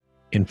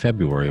In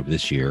February of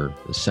this year,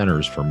 the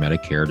Centers for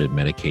Medicare and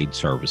Medicaid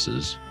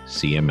Services,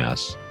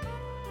 CMS,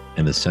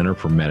 and the Center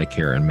for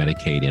Medicare and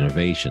Medicaid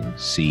Innovation,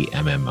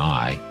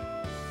 CMMI,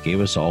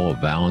 gave us all a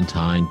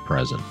Valentine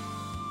present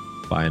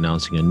by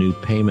announcing a new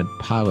payment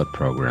pilot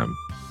program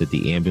that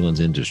the ambulance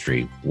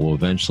industry will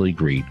eventually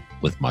greet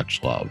with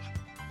much love.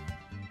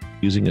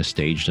 Using a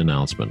staged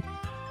announcement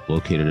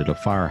located at a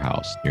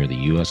firehouse near the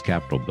U.S.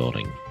 Capitol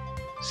building,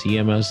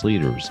 CMS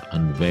leaders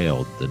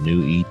unveiled the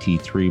new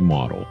ET3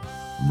 model,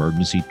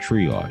 Emergency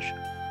Triage,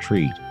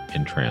 Treat,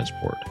 and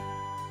Transport.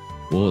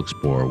 We'll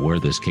explore where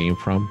this came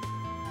from,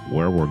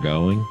 where we're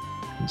going,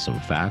 and some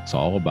facts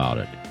all about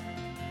it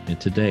in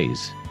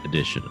today's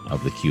edition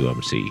of the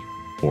QMC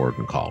Board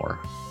and Collar.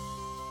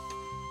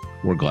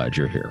 We're glad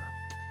you're here.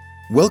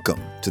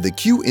 Welcome to the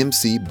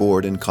QMC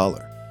Board and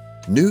Collar,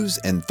 news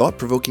and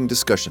thought-provoking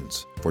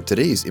discussions for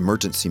today's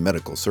emergency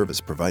medical service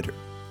provider.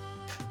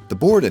 The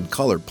Board and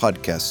Collar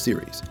podcast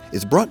series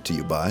is brought to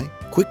you by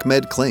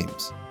QuickMed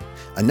Claims,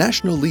 a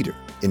national leader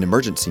in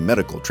emergency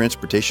medical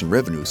transportation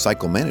revenue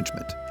cycle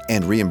management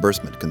and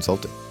reimbursement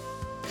consulting.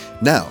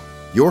 Now,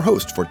 your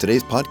host for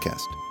today's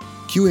podcast,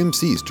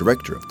 QMC's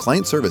Director of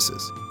Client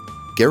Services,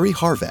 Gary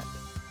Harvat.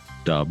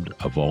 Dubbed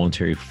a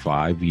voluntary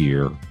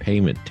 5-year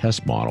payment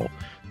test model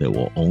that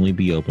will only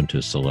be open to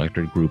a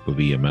selected group of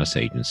EMS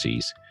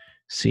agencies,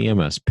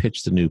 CMS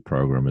pitched the new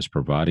program as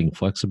providing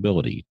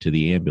flexibility to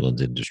the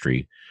ambulance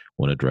industry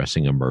when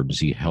addressing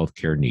emergency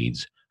healthcare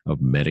needs of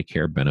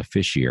Medicare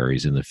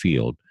beneficiaries in the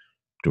field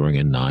during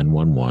a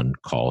 911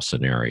 call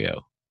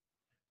scenario.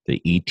 The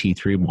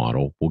ET3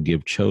 model will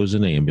give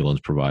chosen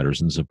ambulance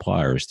providers and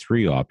suppliers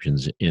 3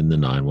 options in the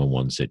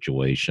 911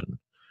 situation.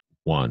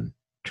 1.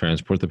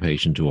 Transport the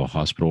patient to a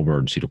hospital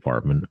emergency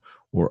department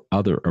or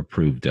other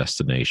approved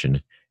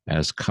destination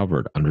as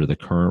covered under the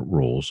current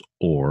rules,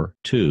 or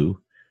 2.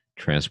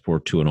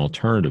 Transport to an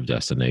alternative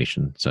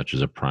destination such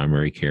as a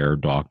primary care,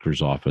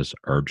 doctor's office,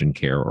 urgent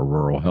care, or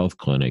rural health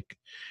clinic.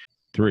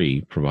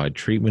 3. Provide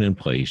treatment in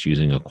place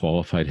using a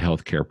qualified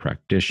healthcare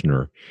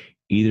practitioner,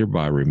 either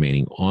by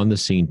remaining on the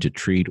scene to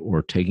treat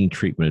or taking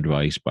treatment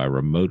advice by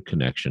remote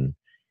connection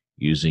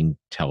using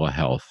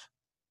telehealth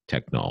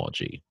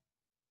technology.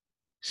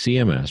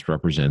 CMS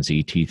represents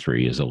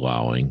ET3 as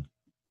allowing,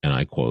 and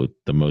I quote,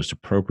 the most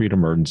appropriate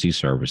emergency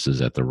services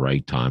at the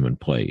right time and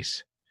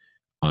place,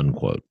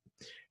 unquote.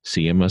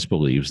 CMS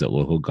believes that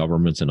local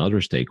governments and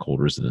other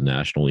stakeholders in the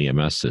national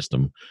EMS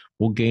system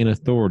will gain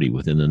authority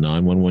within the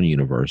 911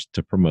 universe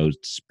to promote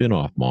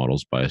spin-off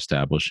models by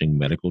establishing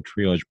medical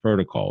triage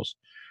protocols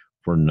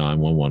for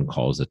 911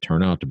 calls that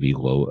turn out to be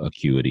low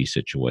acuity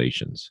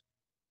situations.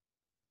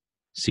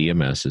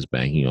 CMS is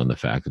banking on the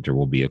fact that there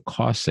will be a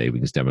cost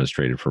savings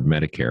demonstrated for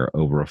Medicare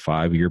over a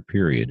 5-year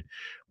period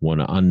when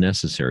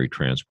unnecessary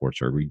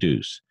transports are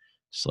reduced,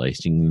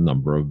 slicing the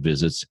number of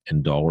visits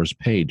and dollars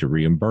paid to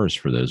reimburse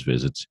for those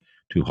visits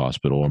to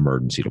hospital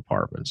emergency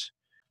departments.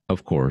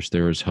 Of course,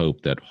 there is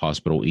hope that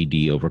hospital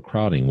ED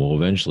overcrowding will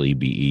eventually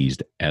be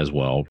eased as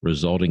well,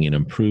 resulting in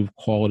improved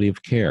quality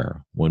of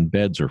care when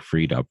beds are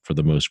freed up for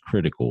the most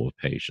critical of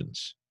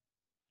patients.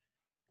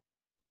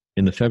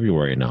 In the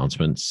February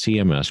announcement,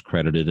 CMS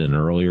credited an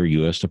earlier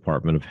U.S.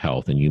 Department of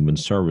Health and Human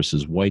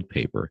Services white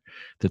paper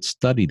that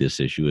studied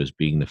this issue as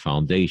being the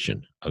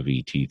foundation of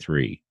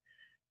ET3.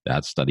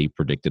 That study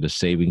predicted a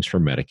savings for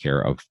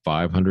Medicare of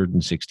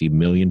 $560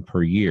 million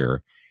per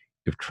year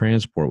if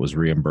transport was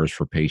reimbursed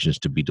for patients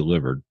to be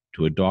delivered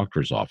to a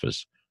doctor's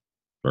office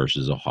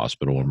versus a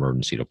hospital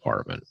emergency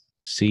department.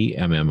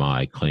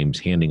 CMMI claims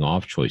handing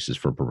off choices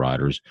for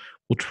providers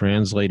will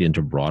translate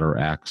into broader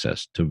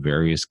access to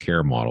various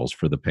care models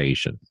for the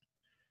patient.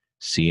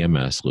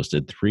 CMS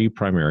listed 3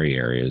 primary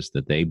areas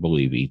that they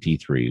believe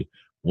ET3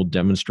 will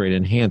demonstrate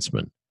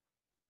enhancement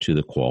to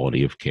the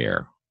quality of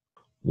care.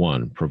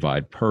 1.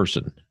 Provide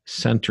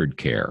person-centered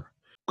care.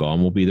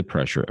 Gone will be the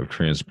pressure of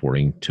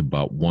transporting to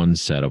but one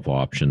set of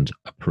options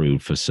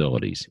approved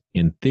facilities.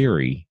 In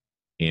theory,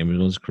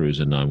 ambulance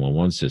crews and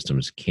 911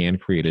 systems can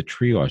create a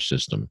triage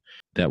system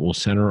that will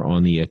center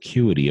on the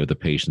acuity of the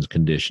patient's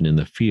condition in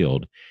the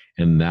field,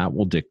 and that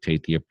will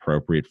dictate the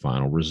appropriate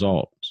final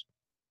results.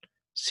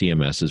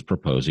 CMS is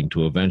proposing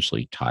to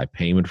eventually tie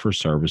payment for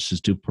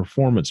services to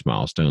performance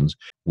milestones,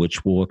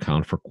 which will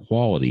account for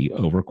quality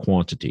over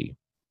quantity.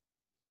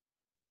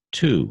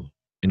 2.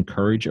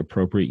 Encourage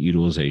appropriate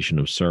utilization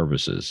of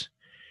services.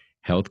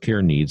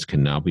 Healthcare needs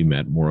can now be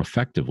met more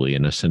effectively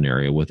in a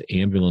scenario with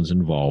ambulance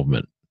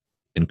involvement.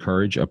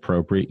 Encourage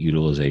appropriate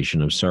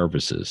utilization of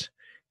services.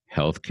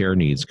 Healthcare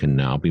needs can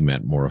now be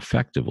met more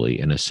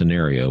effectively in a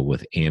scenario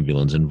with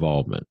ambulance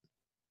involvement.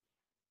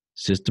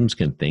 Systems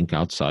can think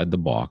outside the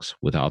box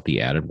without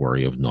the added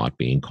worry of not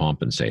being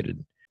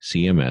compensated.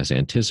 CMS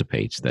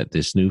anticipates that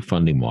this new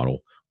funding model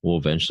will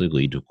eventually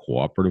lead to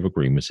cooperative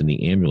agreements in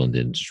the ambulance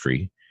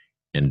industry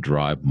and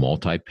drive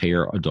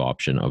multi-payer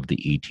adoption of the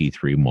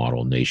ET3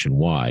 model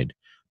nationwide,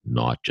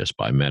 not just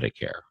by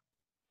Medicare.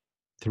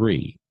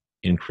 3.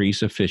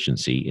 Increase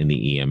efficiency in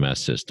the EMS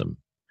system.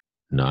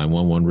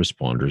 911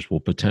 responders will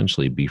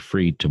potentially be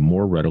freed to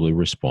more readily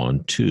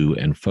respond to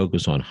and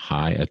focus on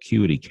high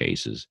acuity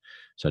cases,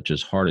 such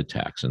as heart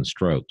attacks and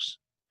strokes.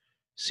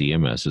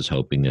 CMS is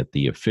hoping that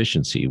the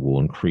efficiency will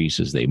increase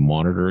as they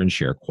monitor and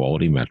share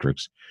quality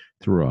metrics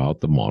throughout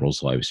the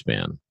model's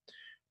lifespan.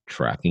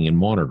 Tracking and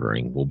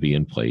monitoring will be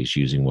in place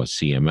using what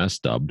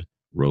CMS dubbed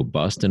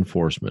robust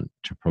enforcement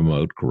to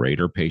promote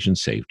greater patient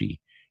safety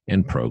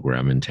and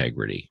program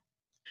integrity.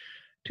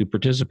 To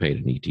participate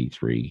in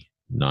ET3,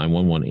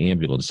 911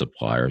 ambulance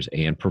suppliers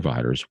and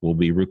providers will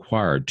be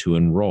required to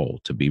enroll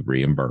to be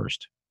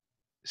reimbursed.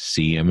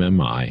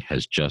 CMMI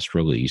has just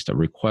released a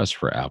request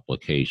for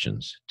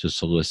applications to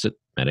solicit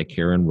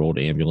Medicare-enrolled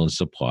ambulance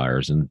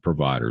suppliers and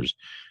providers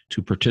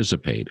to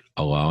participate,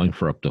 allowing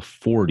for up to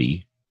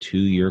 40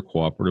 two-year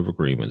cooperative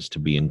agreements to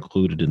be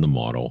included in the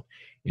model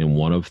in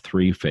one of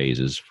 3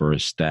 phases for a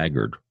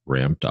staggered,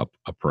 ramped-up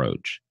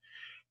approach.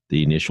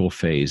 The initial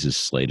phase is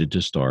slated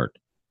to start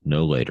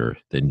no later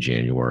than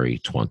January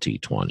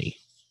 2020.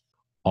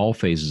 All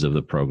phases of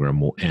the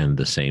program will end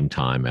the same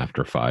time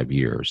after 5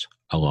 years,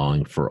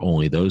 allowing for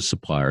only those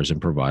suppliers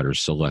and providers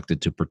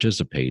selected to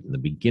participate in the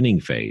beginning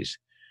phase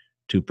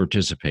to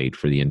participate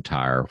for the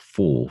entire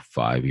full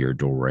 5-year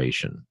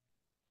duration.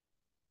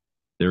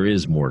 There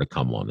is more to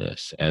come on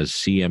this. As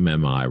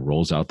CMMI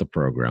rolls out the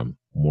program,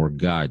 more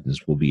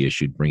guidance will be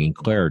issued bringing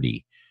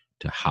clarity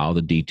to how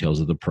the details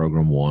of the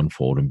program will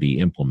unfold and be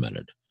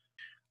implemented.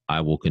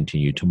 I will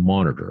continue to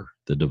monitor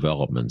the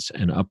developments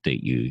and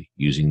update you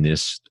using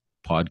this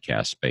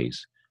podcast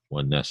space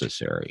when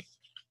necessary.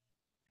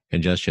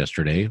 And just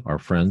yesterday, our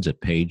friends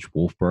at Page,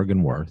 Wolfberg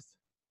 & Worth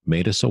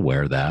made us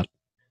aware that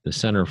the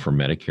Center for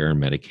Medicare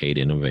and Medicaid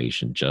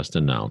Innovation just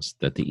announced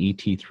that the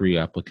ET3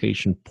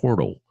 application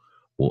portal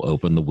will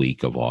open the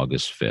week of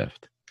August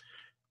 5th.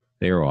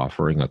 They are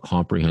offering a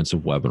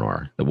comprehensive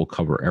webinar that will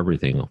cover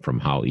everything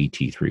from how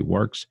ET3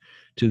 works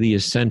to the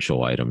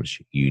essential items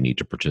you need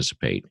to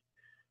participate.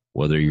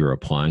 Whether you're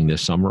applying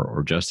this summer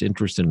or just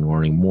interested in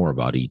learning more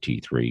about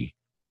ET3,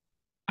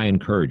 I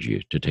encourage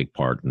you to take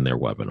part in their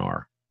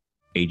webinar.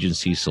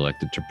 Agencies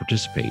selected to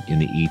participate in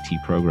the ET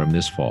program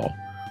this fall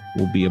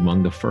will be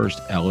among the first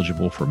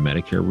eligible for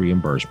Medicare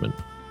reimbursement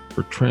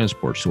for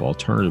transports to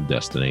alternative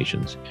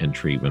destinations and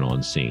treatment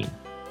on scene.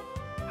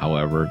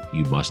 However,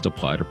 you must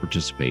apply to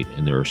participate,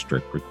 and there are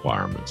strict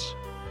requirements.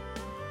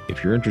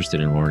 If you're interested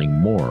in learning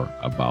more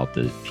about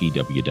the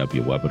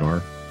PWW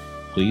webinar,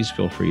 please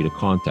feel free to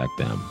contact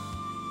them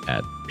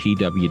at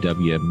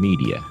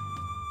pwwmedia.com.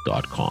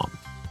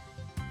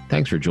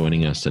 Thanks for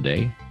joining us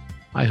today.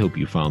 I hope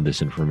you found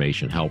this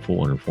information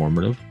helpful and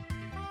informative.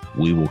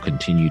 We will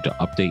continue to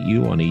update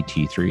you on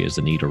ET3 as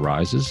the need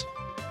arises.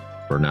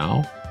 For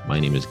now, my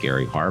name is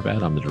Gary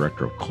Harbat. I'm the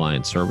Director of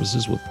Client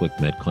Services with Quick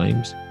Med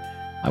Claims.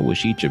 I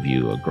wish each of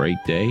you a great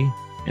day,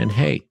 and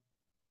hey,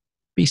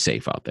 be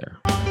safe out there.